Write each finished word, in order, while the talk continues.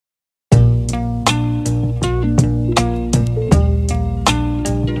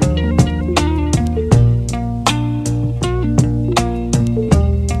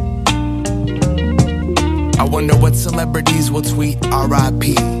will tweet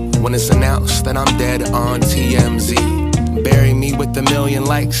R.I.P. when it's announced that I'm dead on TMZ. Bury me with a million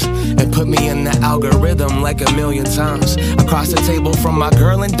likes and put me in the algorithm like a million times. Across the table from my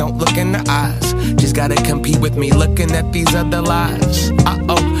girl and don't look in her eyes. She's gotta compete with me looking at these other lives.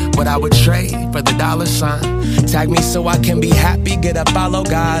 Uh-oh, what I would trade for the dollar sign. Tag me so I can be happy, get a follow,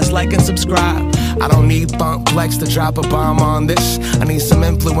 guys, like and subscribe. I don't need Funk Flex to drop a bomb on this. I need some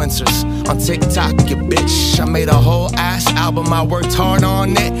influencers on TikTok, you bitch. I made a whole ass album, I worked hard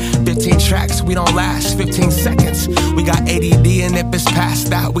on it. 15 tracks, we don't last 15 seconds. We got A.D.D, and if it's past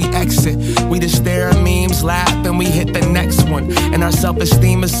that, we exit. We just stare at memes, laugh, and we hit the next one. And our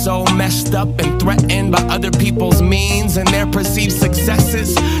self-esteem is so messed up and threatened by other people's means and their perceived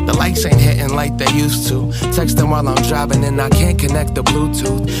successes. The likes ain't hitting like they used to. Texting while I'm driving and I can't connect the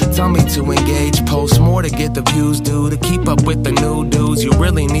Bluetooth. Tell me to engage, post more to get the views, dude. To keep up with the new dudes, you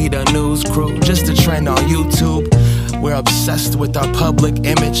really need a news crew just to trend on YouTube. We're obsessed with our public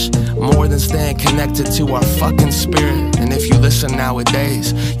image more than staying connected to our fucking spirit. And if you listen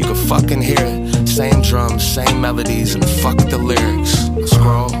nowadays, you can fucking hear it. Same drums, same melodies, and fuck the lyrics.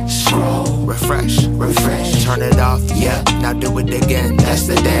 Scroll, refresh, turn it off, yeah, now do it again, that's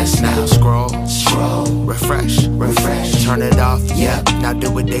the dance now. Scroll, refresh, turn it off, yeah, now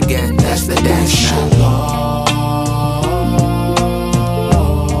do it again, that's the dance now.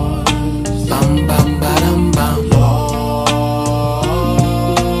 Bum bum ba-dum bum.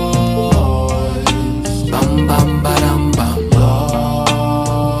 Bum bum ba-dum bum.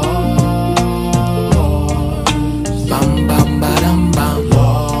 Bum bum ba-dum bum.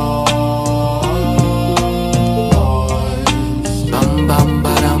 Bum bum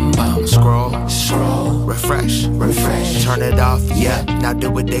ba-dum bum. Scroll, refresh, turn it off, yeah, now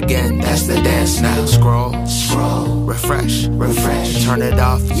do it again, that's the dance now. Scroll, refresh, turn it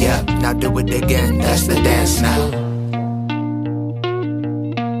off, yeah, now do it again, that's the dance now.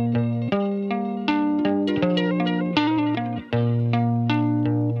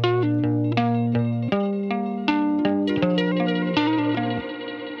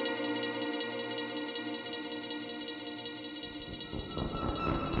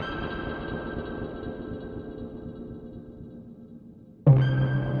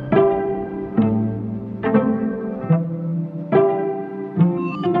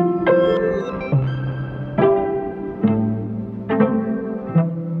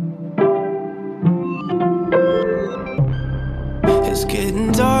 It's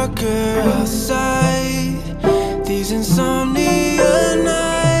getting darker outside, these insomnia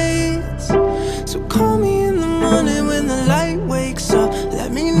nights. So call me in the morning when the light wakes up.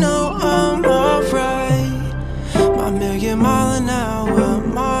 Let me know I'm alright. My million-mile-an-hour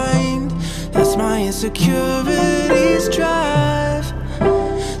mind, that's my insecurities drive.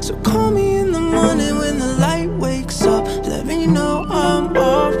 So call me in the morning when the light wakes up. Let me know I'm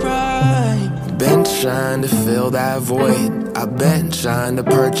alright. Been trying to fill that void. I've been trying to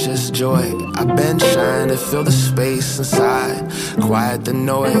purchase joy. I've been trying to fill the space inside, quiet the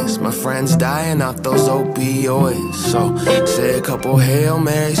noise. My friends dying off those opioids. So say a couple Hail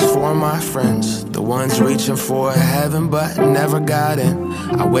Marys for my friends, the ones reaching for heaven but never got in.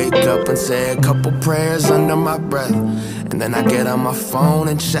 I wake up and say a couple prayers under my breath, and then I get on my phone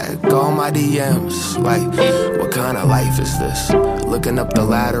and check all my DMs. Like, what kind of life is this? Looking up the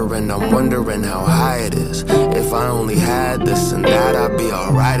ladder and I'm wondering how high it is. If I only had this and that, I'd be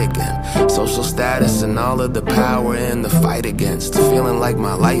alright again. Social status and all of the power in the fight against, feeling like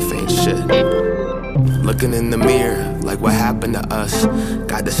my life ain't shit. Looking in the mirror, like what happened to us.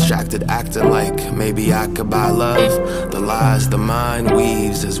 Got distracted acting like maybe I could buy love. The lies the mind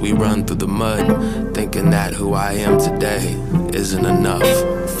weaves as we run through the mud, thinking that who I am today isn't enough.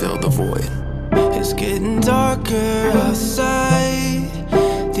 Fill the void. It's getting darker outside,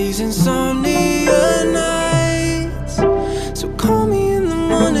 these insomnia nights. So call me in the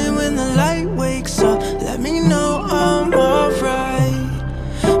morning when the light wakes up. Let me know I'm alright.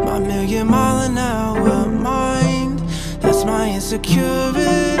 My million-mile-an-hour mind, that's my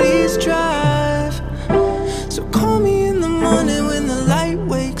insecurities drive.